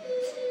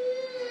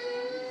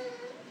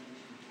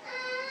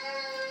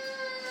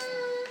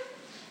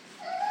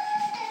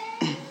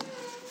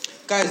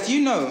 Guys, do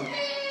you know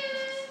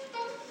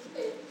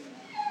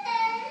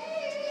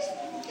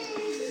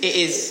it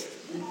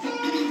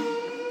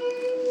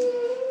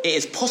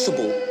is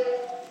possible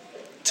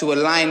to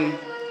align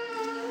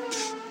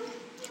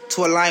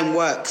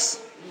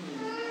works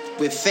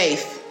with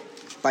faith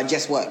by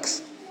just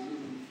works?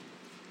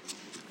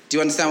 Do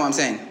you understand what I'm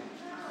saying?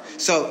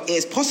 So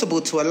it's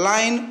possible to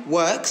align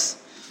works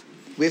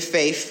with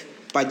faith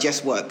by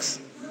just works.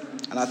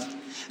 And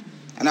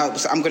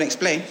I'm going to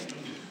explain.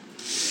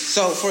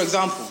 So, for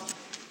example,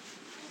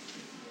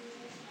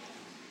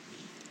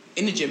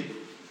 in the gym,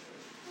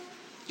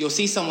 you'll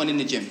see someone in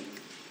the gym,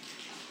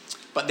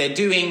 but they're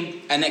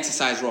doing an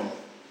exercise wrong.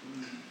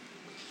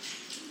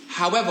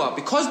 However,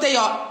 because they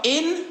are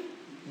in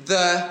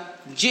the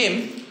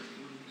gym,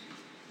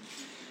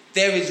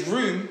 there is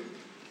room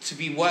to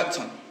be worked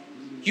on.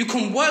 You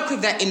can work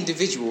with that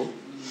individual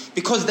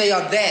because they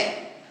are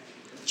there.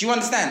 Do you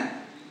understand?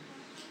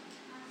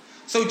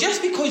 So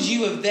just because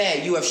you are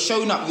there, you have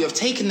shown up, you have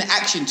taken the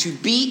action to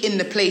be in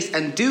the place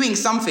and doing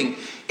something,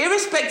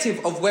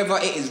 irrespective of whether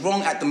it is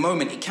wrong at the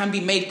moment, it can be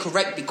made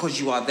correct because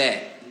you are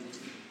there.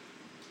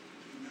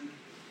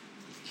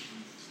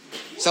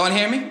 Someone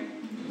hear me?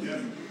 Yeah.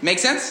 Make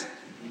sense?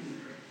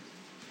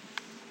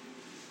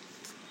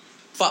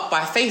 But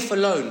by faith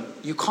alone,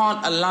 you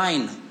can't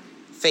align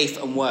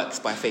faith and works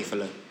by faith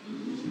alone.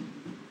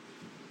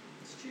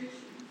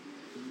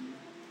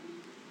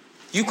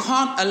 You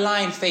can't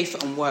align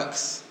faith and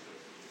works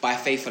by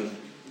faith alone.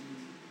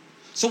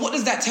 So what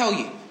does that tell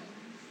you?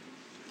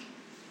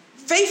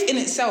 Faith in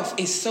itself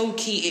is so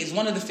key. It is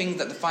one of the things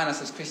that define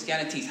us as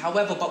Christianities.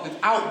 However, but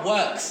without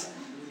works,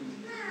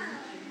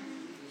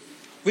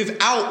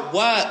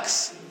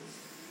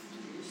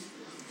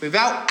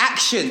 without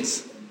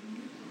actions,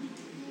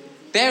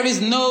 there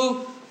is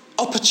no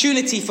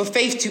opportunity for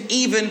faith to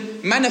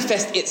even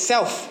manifest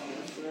itself.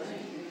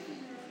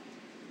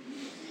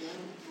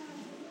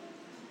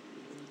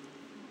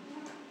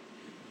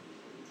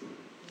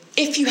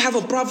 If you have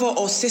a brother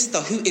or sister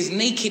who is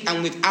naked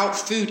and without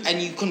food,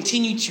 and you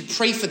continue to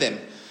pray for them,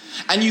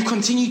 and you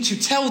continue to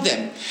tell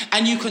them,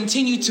 and you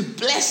continue to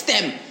bless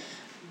them,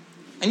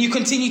 and you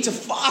continue to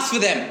fast for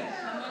them,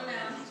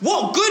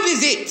 what good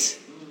is it?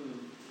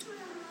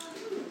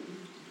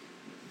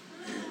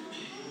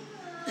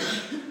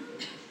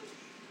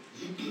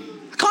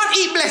 I can't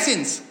eat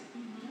blessings.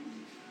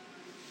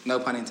 No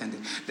pun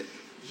intended.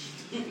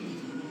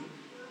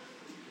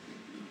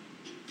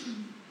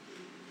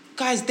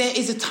 Guys, there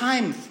is a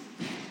time.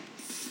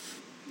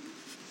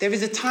 There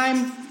is a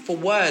time for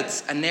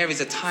words and there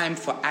is a time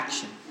for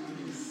action.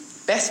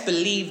 Best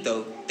believe,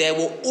 though, there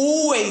will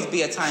always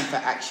be a time for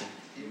action.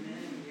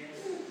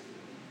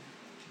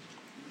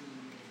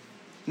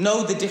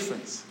 Know the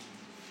difference.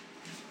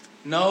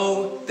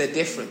 Know the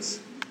difference.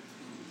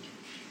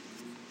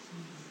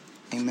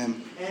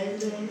 Amen.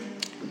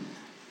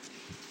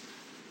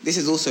 This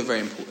is also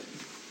very important.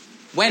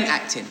 When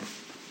acting,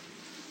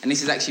 and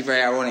this is actually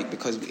very ironic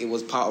because it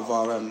was part of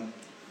our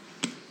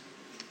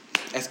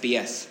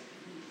SBS.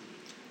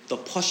 The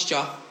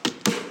posture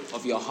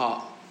of your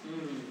heart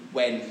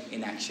when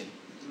in action.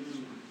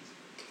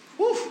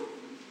 Woo!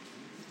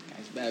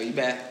 Guys, you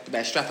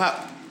better strap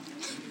up.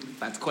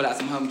 About to call out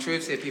some home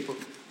truths here, people.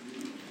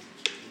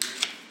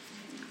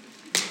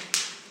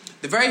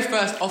 The very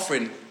first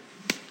offering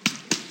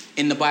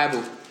in the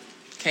Bible,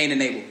 Cain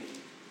and Abel.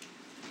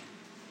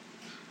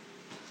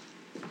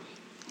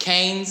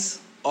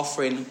 Cain's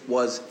offering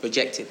was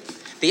rejected.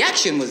 The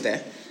action was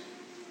there.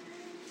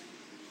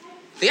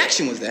 The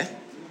action was there.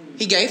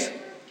 He gave.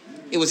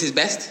 It was his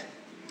best.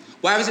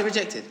 Why was it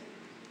rejected?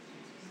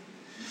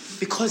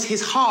 Because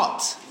his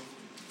heart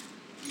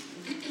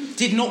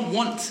did not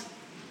want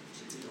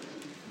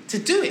to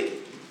do it.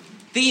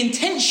 The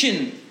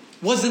intention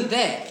wasn't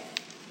there.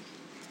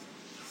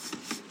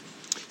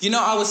 You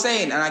know, I was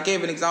saying, and I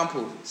gave an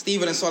example,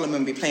 Stephen and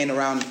Solomon be playing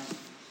around.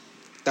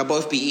 They'll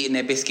both be eating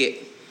their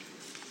biscuit.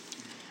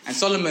 And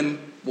Solomon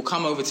will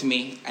come over to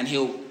me and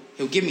he'll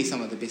give me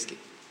some of the biscuit.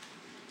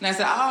 And I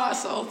said, oh,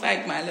 so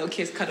thank my little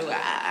kiss cuddle.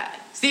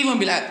 Stephen will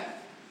be like,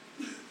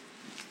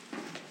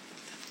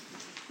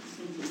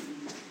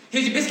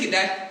 here's your biscuit,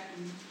 Dad.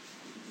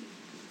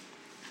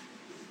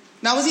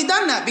 Now, has he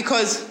done that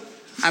because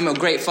I'm a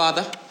great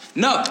father?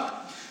 No.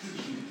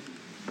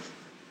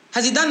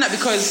 Has he done that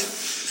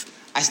because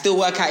I still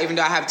work out even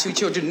though I have 2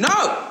 children?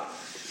 No.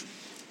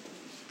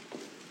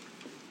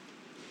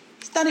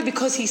 He's done it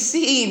because he's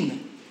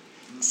seen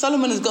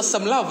Solomon has got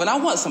some love and I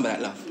want some of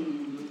that love.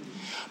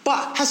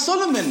 But has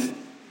Solomon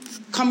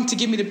come to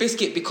give me the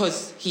biscuit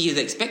because he has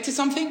expected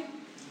something?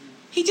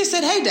 He just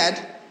said, hey,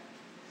 Dad,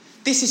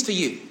 this is for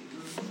you.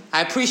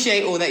 I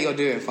appreciate all that you're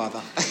doing, Father.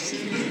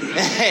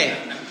 Hey,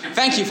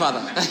 thank you,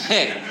 Father.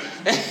 Hey.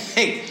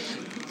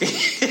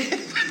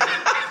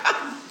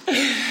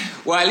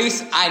 Well, at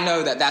least I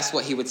know that that's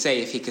what he would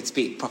say if he could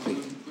speak properly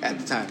at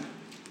the time.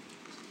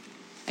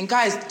 And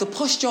guys, the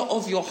posture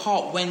of your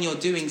heart when you're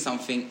doing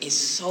something is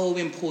so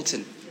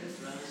important.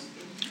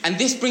 And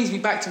this brings me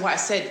back to what I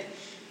said.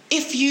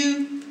 If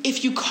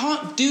you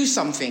can't do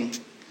something,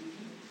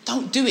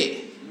 don't do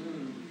it.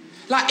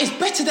 Like, it's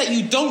better that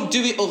you don't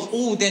do it at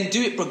all than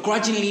do it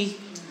begrudgingly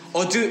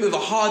or do it with a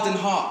hardened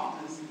heart.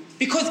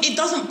 Because it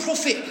doesn't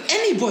profit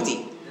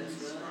anybody.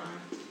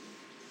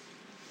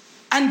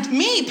 And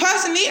me,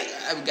 personally,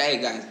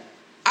 hey guys,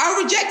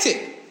 I'll reject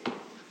it.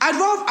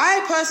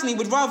 I personally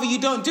would rather you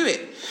don't do it.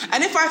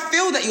 And if I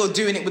feel that you're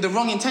doing it with the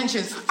wrong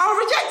intentions, I'll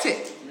reject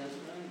it.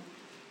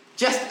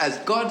 Just as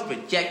God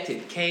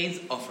rejected Cain's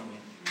offering.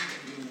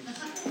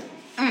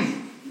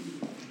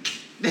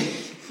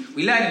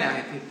 We learn it out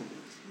here, people.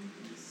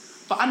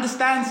 But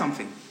understand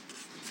something.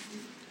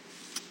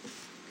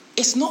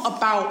 It's not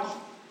about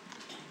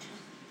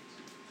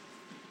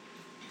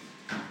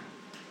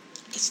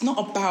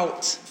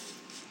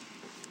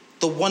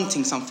the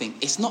wanting something.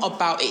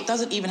 It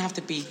doesn't even have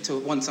to be to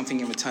want something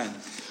in return.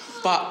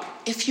 But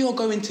if you're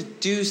going to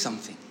do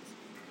something,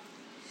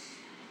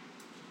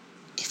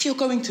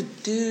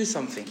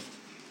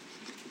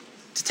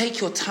 to take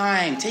your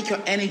time, take your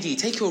energy,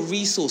 take your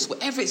resource,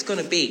 whatever it's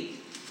going to be,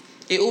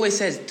 it always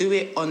says, do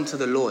it unto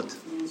the Lord.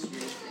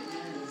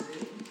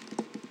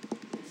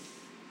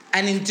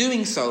 And in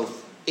doing so,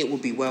 it will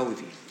be well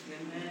with you.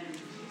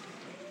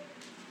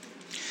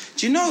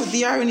 Do you know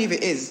the irony of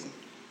it is,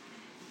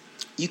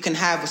 you can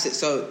have,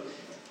 so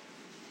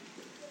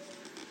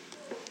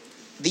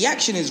the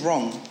action is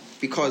wrong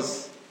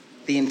because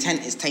the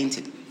intent is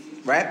tainted,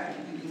 right?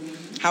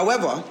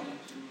 However,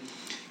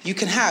 you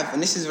can have,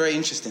 and this is very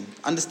interesting,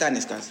 understand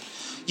this, guys,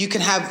 you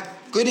can have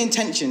good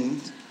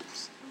intentions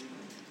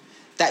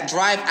that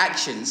drive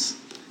actions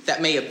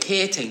that may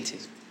appear tainted.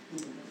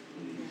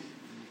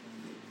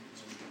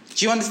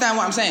 Do you understand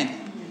what I'm saying?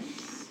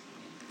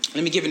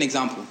 Let me give an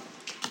example.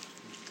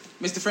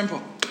 Mr.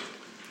 Frimpong,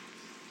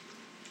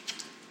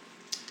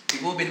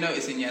 we've all been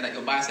noticing, that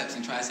your biceps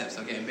and triceps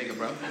are getting bigger,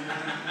 bro.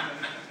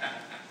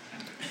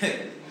 Do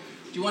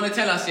you want to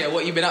tell us,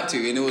 what you've been up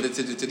to in order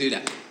to do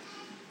that?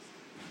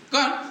 Go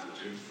on.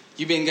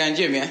 You've been going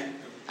gym, yeah?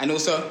 And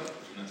also?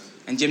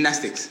 And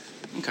gymnastics.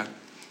 Okay.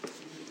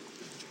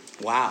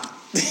 Wow.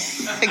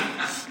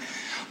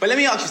 But let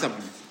me ask you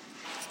something.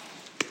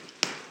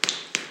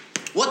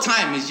 What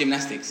time is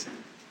gymnastics?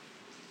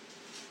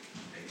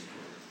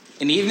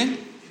 In the evening?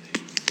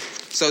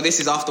 So this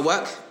is after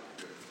work?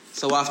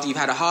 So after you've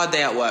had a hard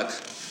day at work,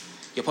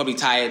 you're probably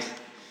tired,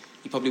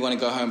 you probably want to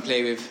go home and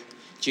play with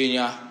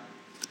Junior.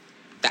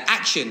 The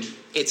action,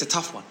 it's a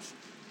tough one.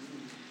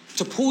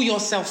 To pull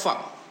yourself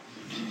up,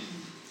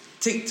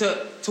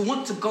 to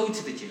want to go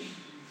to the gym,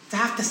 to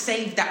have to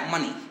save that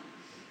money,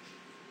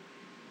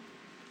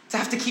 to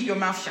have to keep your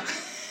mouth shut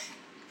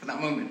for that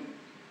moment,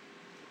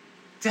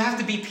 to have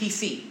to be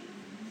PC.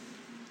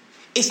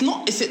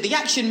 The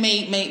action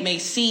may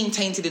seem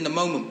tainted in the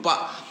moment,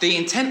 but the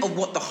intent of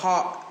what the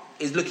heart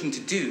is looking to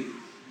do.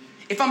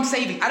 If I'm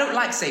saving, I don't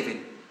like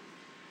saving,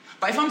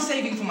 but if I'm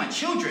saving for my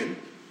children,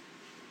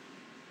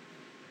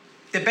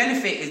 the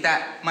benefit is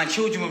that my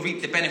children will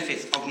reap the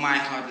benefits of my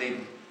hard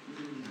labor.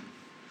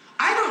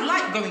 I don't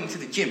like going to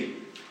the gym,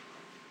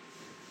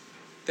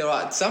 there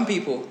are some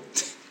people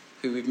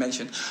who we've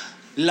mentioned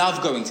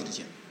love going to the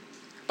gym.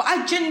 But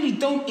I genuinely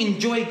don't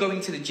enjoy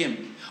going to the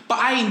gym. But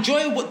I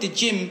enjoy what the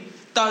gym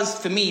does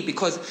for me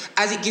because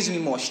as it gives me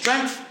more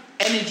strength,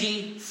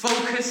 energy,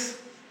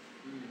 focus.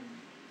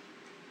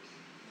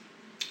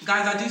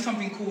 Guys, I do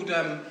something called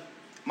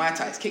Muay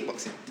Thai, it's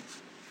kickboxing.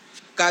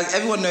 Guys,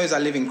 everyone knows I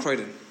live in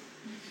Croydon.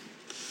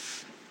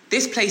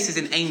 This place is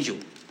an angel.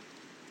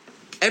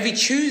 Every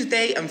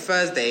Tuesday and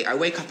Thursday, I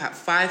wake up at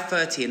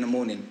 5:30 in the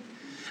morning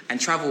and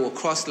travel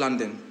across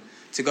London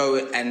to go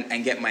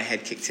and get my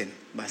head kicked in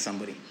by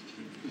somebody.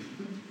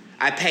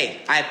 I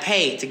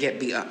pay to get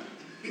beat up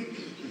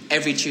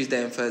every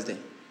Tuesday and Thursday.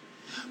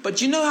 But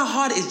do you know how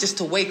hard it is just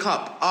to wake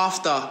up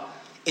after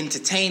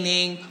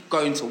entertaining,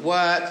 going to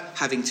work,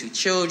 having 2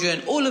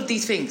 children, all of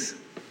these things?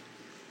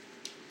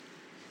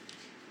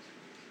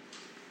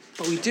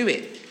 But we do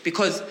it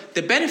because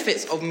the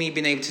benefits of me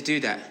being able to do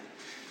that,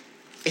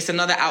 it's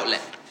another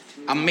outlet.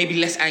 I'm maybe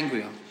less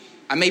angrier.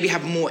 I maybe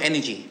have more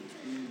energy.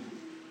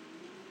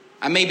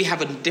 I maybe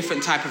have a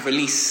different type of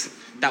release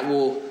that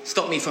will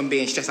stop me from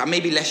being stressed. I may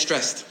be less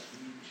stressed.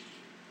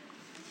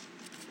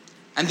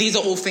 And these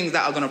are all things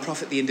that are going to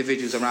profit the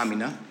individuals around me,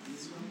 no?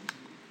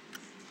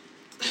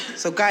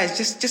 So guys,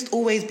 just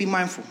always be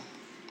mindful.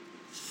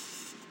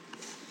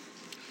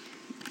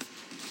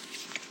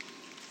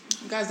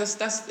 Guys,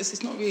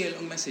 it's not really a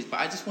long message, but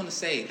I just want to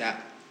say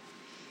that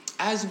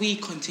as we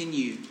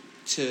continue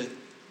to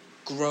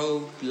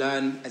grow,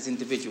 learn as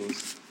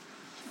individuals,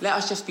 let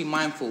us just be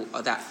mindful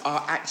of that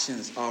our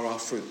actions are our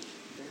fruit.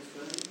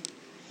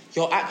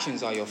 Your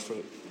actions are your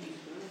fruit.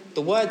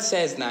 The word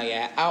says now,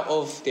 out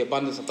of the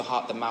abundance of the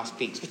heart, the mouth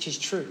speaks, which is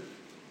true.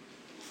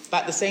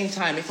 But at the same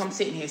time, if I'm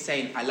sitting here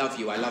saying, I love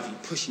you,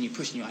 pushing you,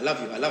 I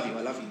love you,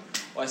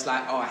 or it's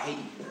like, oh, I hate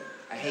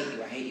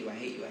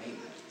you,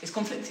 it's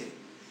conflicted.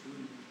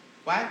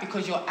 Why?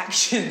 Because your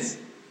actions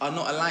are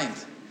not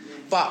aligned.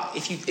 But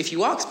if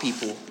you ask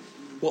people,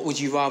 what would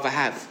you rather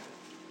have?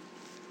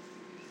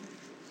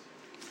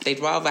 They'd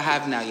rather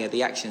have now,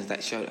 the actions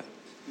that show that.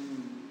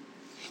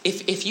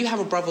 If you have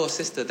a brother or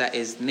sister that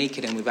is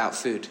naked and without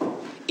food,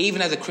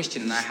 even as a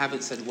Christian, and I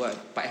haven't said a word,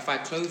 but if I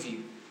clothe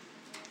you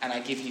and I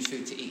give you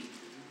food to eat,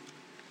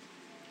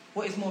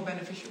 what is more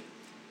beneficial?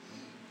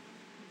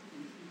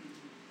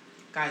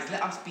 Guys,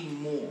 let us be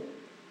more.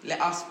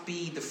 Let us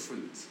be the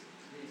fruit.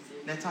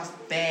 Let us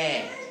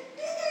bear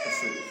the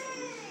fruit.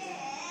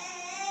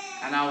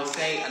 And I will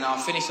say, and I'll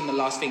finish on the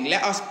last thing,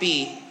 let us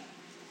be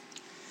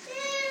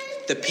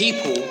the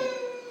people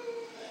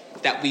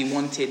that we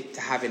wanted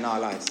to have in our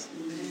lives.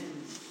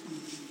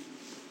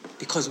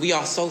 Because we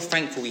are so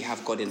thankful we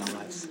have God in our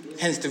lives.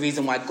 Hence the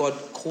reason why God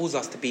calls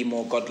us to be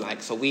more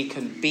God-like, so we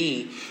can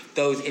be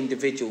those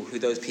individuals who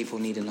those people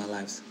need in our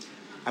lives.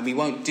 And we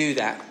won't do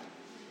that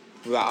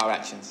without our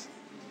actions.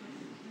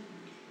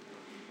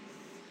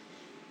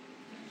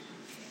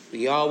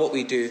 We are what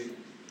we do,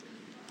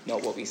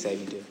 not what we say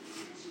we do.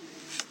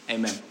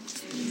 Amen.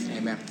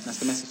 Amen. That's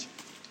the message.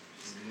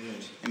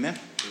 Amen.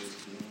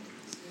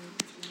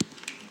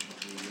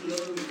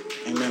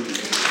 Amen.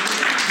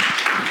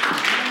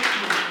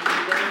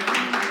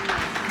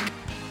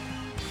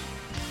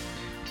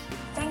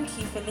 Thank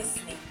you for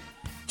listening.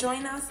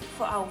 Join us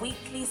for our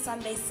weekly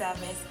Sunday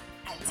service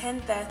at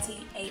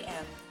 10:30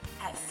 a.m.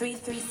 at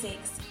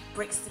 336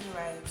 Brixton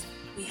Road.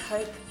 We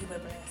hope you were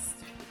blessed.